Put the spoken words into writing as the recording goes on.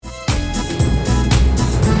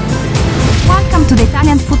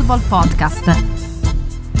Probable Podcast.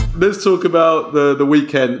 Let's talk about the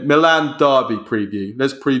weekend. Milan derby preview.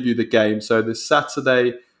 Let's preview the game. So the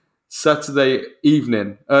Saturday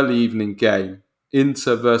evening, early evening game,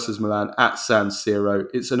 Inter versus Milan at San Siro.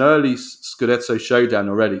 It's an early Scudetto showdown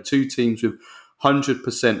already. Two teams with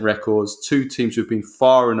 100% records. Two teams who've been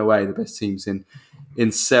far and away the best teams in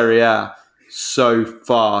Serie A so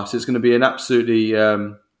far. So it's going to be an absolutely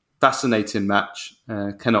fascinating match.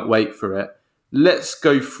 Cannot wait for it. Let's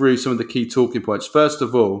go through some of the key talking points. First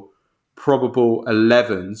of all, probable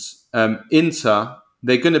 11s. Inter,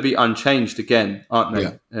 they're going to be unchanged again, aren't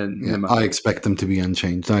they? Yeah. I expect them to be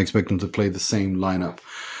unchanged. I expect them to play the same lineup.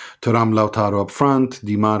 Thuram, Lautaro up front,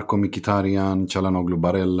 Di Marco, Mkhitaryan, Çalhanoğlu,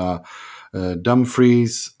 Barella,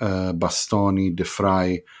 Dumfries, Bastoni, De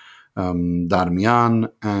Vrij, Darmian,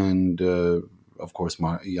 and of course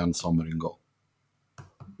Jan Sommer in goal.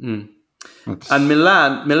 And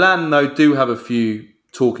Milan though do have a few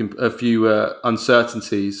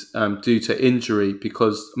uncertainties due to injury,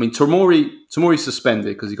 because Tomori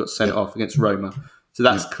suspended because he got sent off against Roma, so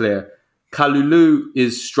that's clear. Kalulu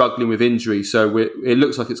is struggling with injury, so it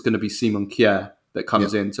looks like it's going to be Simon Kjaer that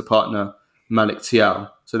comes in to partner Malik Thiaw.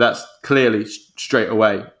 So that's clearly straight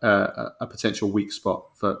away a potential weak spot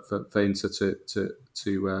for Inter to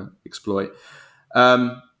exploit.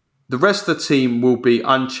 The rest of the team will be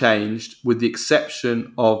unchanged, with the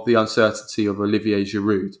exception of the uncertainty of Olivier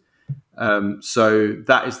Giroud. So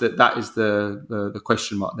that is the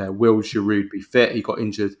question mark there. Will Giroud be fit? He got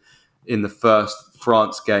injured in the first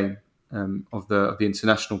France game of the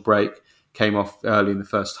international break. Came off early in the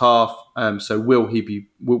first half. So will he be?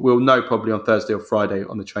 We'll know probably on Thursday or Friday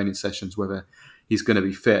on the training sessions whether he's going to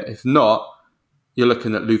be fit. If not, you're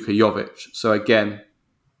looking at Luka Jovic. So again,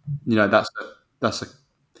 that's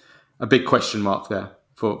a big question mark there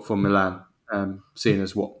for Milan, seeing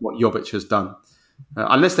as what Jovic has done.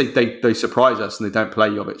 Unless they surprise us and they don't play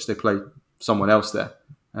Jovic, they play someone else there,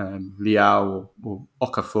 Leao or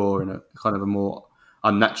Okafor in a kind of a more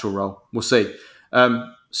unnatural role. We'll see.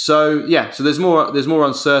 So there's more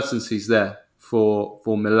uncertainties there for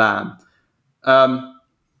Milan.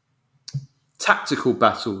 Tactical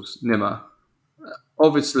battles, Nima.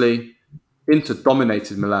 Obviously, Inter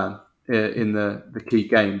dominated Milan in the key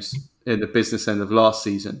games in the business end of last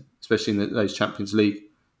season, especially in those Champions League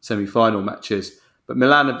semi-final matches. But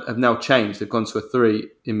Milan have now changed. They've gone to a 3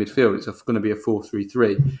 in midfield. It's going to be a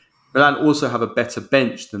 4-3-3. Milan also have a better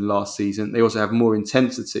bench than last season. They also have more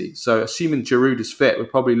intensity. So assuming Giroud is fit, we're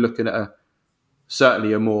probably looking at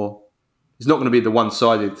certainly a more... It's not going to be the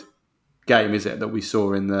one-sided game, is it, that we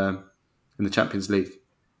saw in the Champions League?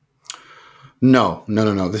 No.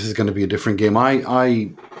 This is going to be a different game. I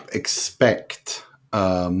expect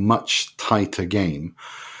a much tighter game.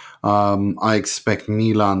 I expect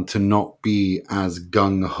Milan to not be as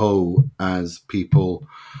gung-ho as people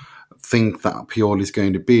think that Pioli's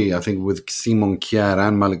going to be. I think with Simon Kjaer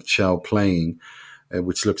and Malik Thiaw playing,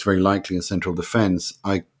 which looks very likely in central defence,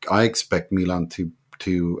 I expect Milan to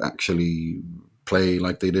actually play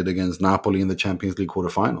like they did against Napoli in the Champions League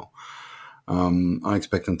quarterfinal. I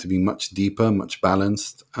expect them to be much deeper, much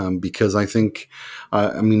balanced, because I think,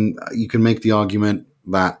 you can make the argument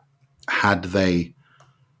that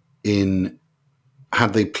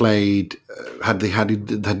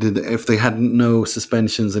if they had no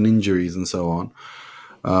suspensions and injuries and so on,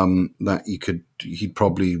 that he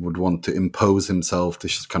probably would want to impose himself to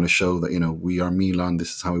just kind of show that, we are Milan,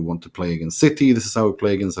 this is how we want to play against City, this is how we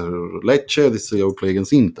play against Lecce, this is how we play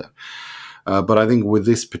against Inter. But I think with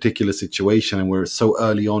this particular situation, and we're so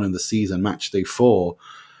early on in the season, match day 4,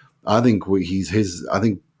 I think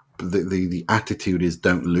the attitude is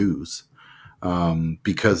don't lose.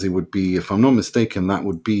 Because it would be, if I'm not mistaken, that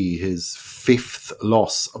would be his 5th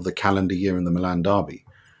loss of the calendar year in the Milan derby.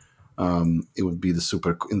 It would be in the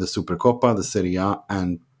Supercoppa, the Serie A,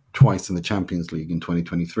 and twice in the Champions League in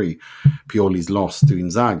 2023. Pioli's loss to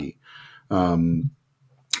Inzaghi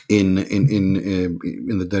in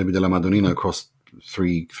the Derby della Madonnina across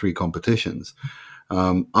three competitions.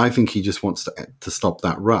 I think he just wants to stop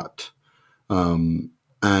that rut,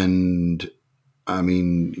 and. I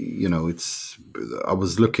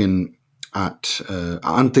was looking at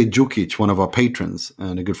Ante Djukic, one of our patrons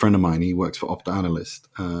and a good friend of mine. He works for Opta Analyst,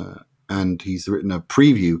 and he's written a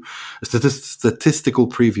statistical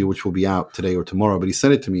preview, which will be out today or tomorrow. But he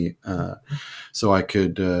sent it to me so I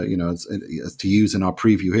could, as to use in our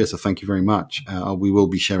preview here. So thank you very much. We will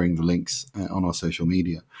be sharing the links on our social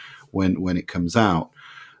media when it comes out.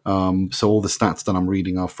 So all the stats that I'm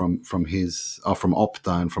reading are from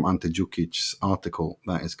Opta and from Ante Djukic's article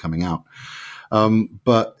that is coming out.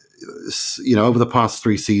 But over the past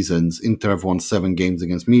 3 seasons, Inter have won 7 games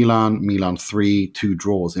against Milan, Milan 3, 2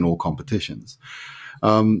 draws in all competitions.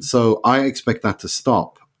 So I expect that to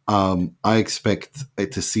stop. I expect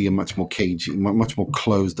it to see a much more cagey, much more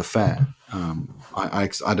closed affair. I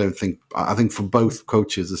don't think. I think for both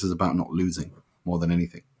coaches, this is about not losing more than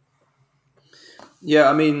anything. Yeah,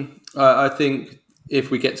 I mean, I think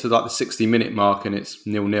if we get to like the 60-minute mark and it's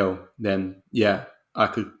 0-0, then yeah, I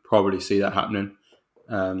could probably see that happening.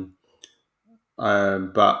 But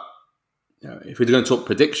if we're going to talk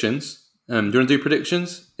predictions, do you want to do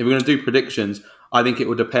predictions? If we're going to do predictions, I think it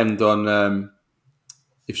will depend on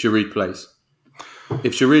if Giroud plays.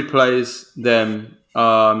 If Giroud plays, then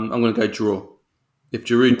I'm going to go draw. If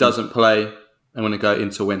Giroud doesn't play, I'm going to go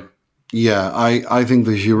in to win. Yeah, I think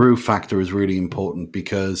the Giroud factor is really important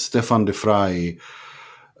because Stefan de Vrij,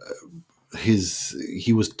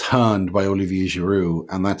 he was turned by Olivier Giroud,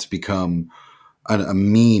 and that's become a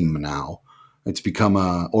meme now. It's become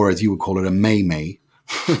or as you would call it, a meme.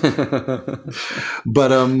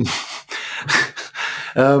 But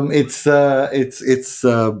it's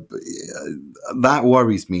that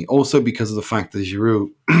worries me. Also because of the fact that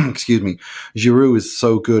Giroud, Giroud is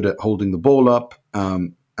so good at holding the ball up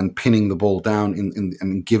and pinning the ball down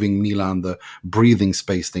and giving Milan the breathing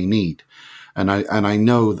space they need. And I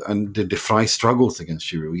know, and De Vrij struggles against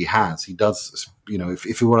Giroud. He does.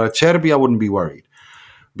 If it were Acerbi, I wouldn't be worried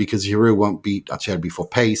because Giroud won't beat Acerbi for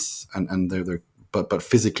pace, and but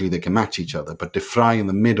physically they can match each other. But De Vrij in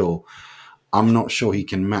the middle, I'm not sure he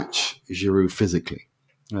can match Giroud physically.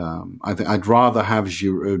 I think I'd rather have De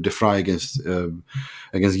Vrij against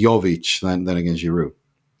Jovic than against Giroud.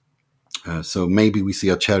 So maybe we see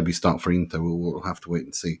Acerbi start for Inter. We'll have to wait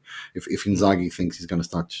and see. If Inzaghi thinks he's going to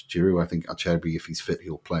start Giroud, I think Acerbi, if he's fit,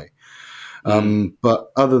 he'll play.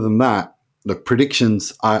 But other than that, look,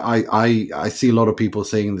 predictions. I see a lot of people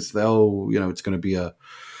saying this. It's going to be a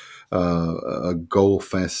goal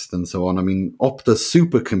fest and so on. I mean, Opta's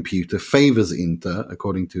supercomputer favors Inter,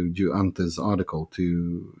 according to Ante's article,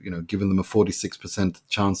 to giving them a 46%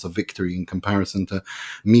 chance of victory in comparison to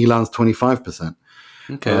Milan's 25%.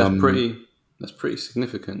 Okay, that's pretty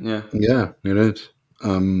significant. Yeah. Yeah, it is.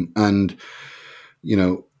 And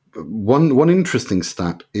one interesting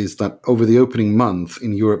stat is that over the opening month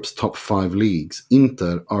in Europe's top 5 leagues,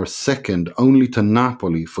 Inter are second only to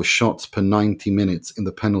Napoli for shots per 90 minutes in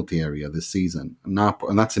the penalty area this season. And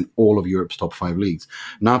that's in all of Europe's top 5 leagues.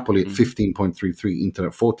 Napoli at 15.33, Inter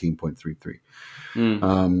at 14.33.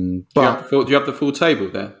 But do you have the full table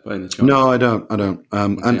there by any chance? No, I don't. Okay.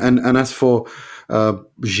 And as for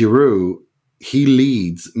Giroud, he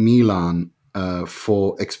leads Milan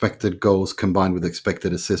for expected goals combined with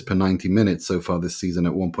expected assists per 90 minutes so far this season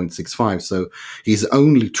at 1.65. So he's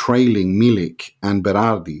only trailing Milik and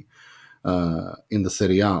Berardi in the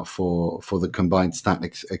Serie A for the combined stat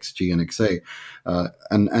XG and XA,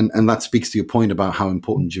 and that speaks to your point about how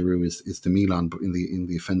important Giroud is to Milan in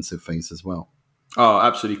the offensive phase as well. Oh,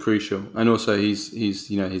 absolutely crucial, and also he's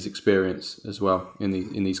his experience as well in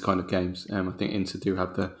these kind of games. I think Inter do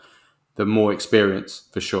have the more experience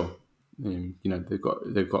for sure. They've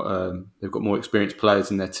got more experienced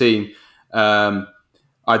players in their team. I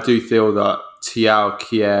do feel that Thiaw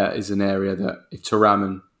Kier is an area that if Thuram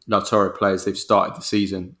and Lautaro players they've started the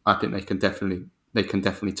season, I think they can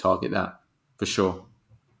definitely target that for sure.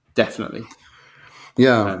 Definitely.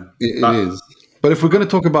 Yeah, it is. But if we're going to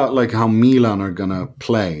talk about like how Milan are going to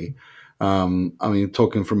play,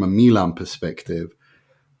 talking from a Milan perspective,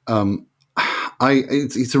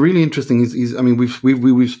 it's a really interesting.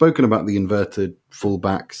 We've spoken about the inverted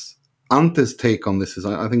fullbacks. Ante's take on this is,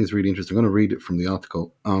 I think, is really interesting. I'm going to read it from the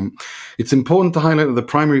article. It's important to highlight that the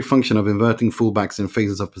primary function of inverting fullbacks in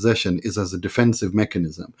phases of possession is as a defensive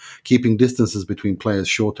mechanism, keeping distances between players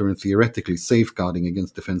shorter and theoretically safeguarding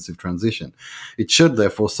against defensive transition. It should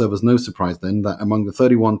therefore serve as no surprise then that among the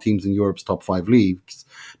 31 teams in Europe's top 5 leagues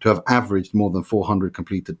to have averaged more than 400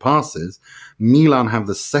 completed passes, Milan have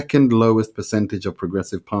the second lowest percentage of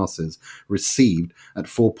progressive passes received at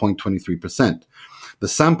 4.23%. The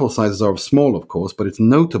sample sizes are small, of course, but it's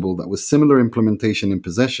notable that with similar implementation in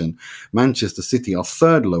possession, Manchester City are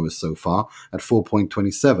third lowest so far at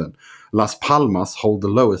 4.27. Las Palmas hold the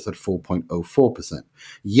lowest at 4.04%.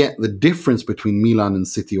 Yet the difference between Milan and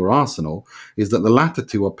City or Arsenal is that the latter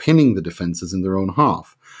two are pinning the defences in their own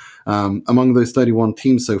half. Among those 31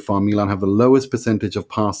 teams so far, Milan have the lowest percentage of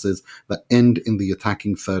passes that end in the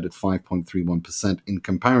attacking third at 5.31% in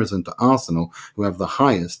comparison to Arsenal, who have the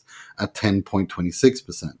highest at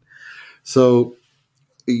 10.26%. So,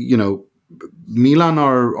 Milan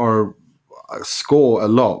are score a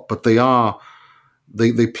lot, but they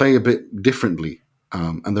play a bit differently.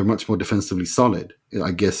 and they're much more defensively solid.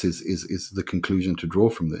 I guess is the conclusion to draw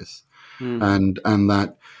from this, and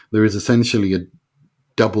that there is essentially a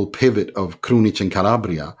double pivot of Krunic and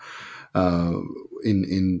Calabria to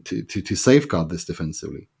safeguard this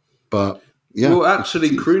defensively. But yeah, well,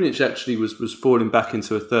 actually, Krunic actually was falling back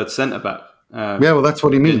into a third centre back. Yeah, well, that's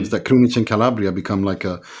what he means. That Krunic and Calabria become like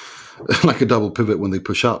a double pivot when they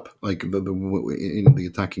push up, like in the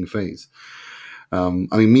attacking phase. I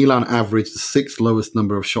mean, Milan averaged the sixth lowest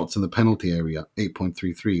number of shots in the penalty area,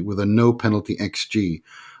 8.33, with a no penalty XG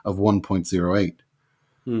of 1.08.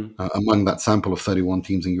 Among that sample of 31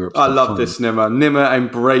 teams in Europe. I love this, Nimmer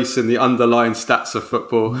embracing the underlying stats of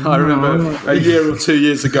football. I remember a year or 2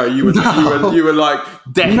 years ago, you were like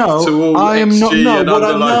deaf to all XG and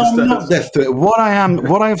underlying stats. I'm not deaf to it. What I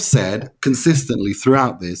have said consistently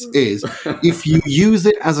throughout this is, if you use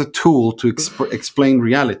it as a tool to explain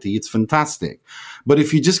reality, it's fantastic. But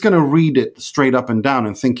if you're just going to read it straight up and down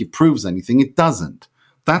and think it proves anything, it doesn't.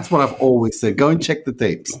 That's what I've always said. Go and check the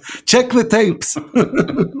tapes. Check the tapes. I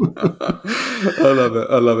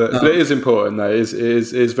love it. But it is important, though. It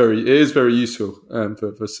is very useful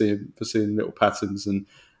for seeing little patterns and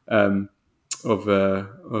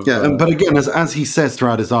but again, as he says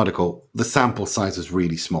throughout his article, the sample size is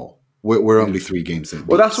really small. We're only 3 games in.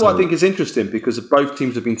 Well, that's what I think is interesting, because both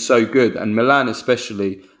teams have been so good, and Milan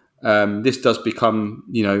especially. This does become,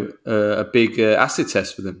 a big acid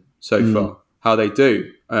test for them so far. How they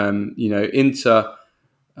do. Inter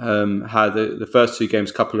had the first 2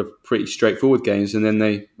 games, a couple of pretty straightforward games, and then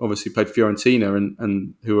they obviously played Fiorentina,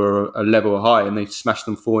 and who are a level high, and they smashed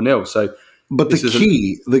them 4-0. So, but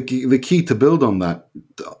the key to build on that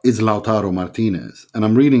is Lautaro Martinez, and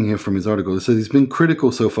I'm reading here from his article. It says he's been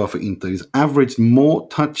critical so far for Inter. He's averaged more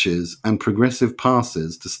touches and progressive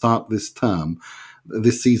passes to start this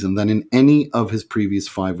season than in any of his previous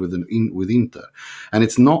 5 with Inter. And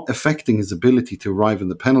it's not affecting his ability to arrive in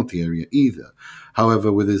the penalty area either.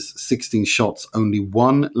 However, with his 16 shots, only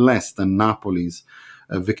 1 less than Napoli's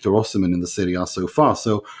Victor Osimhen in the Serie A so far.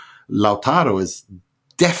 So Lautaro is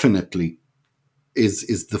definitely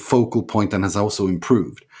is the focal point and has also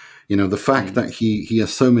improved. The fact that he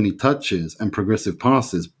has so many touches and progressive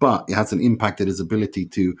passes, but it hasn't impacted his ability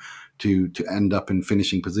to end up in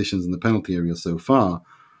finishing positions in the penalty area so far.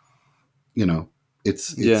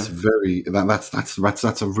 It's very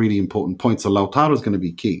that's a really important point. So Lautaro is going to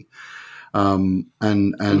be key, and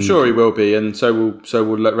I'm sure he will be, and so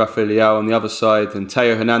will Rafael Leao on the other side, and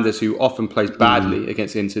Teo Hernandez, who often plays badly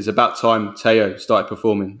against Inter. It's about time Teo started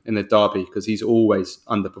performing in the derby, because he's always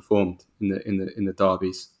underperformed in the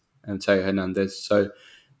derbies. And Teo Hernandez. So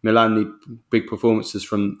Milan need big performances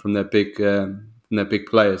from their big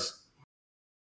players.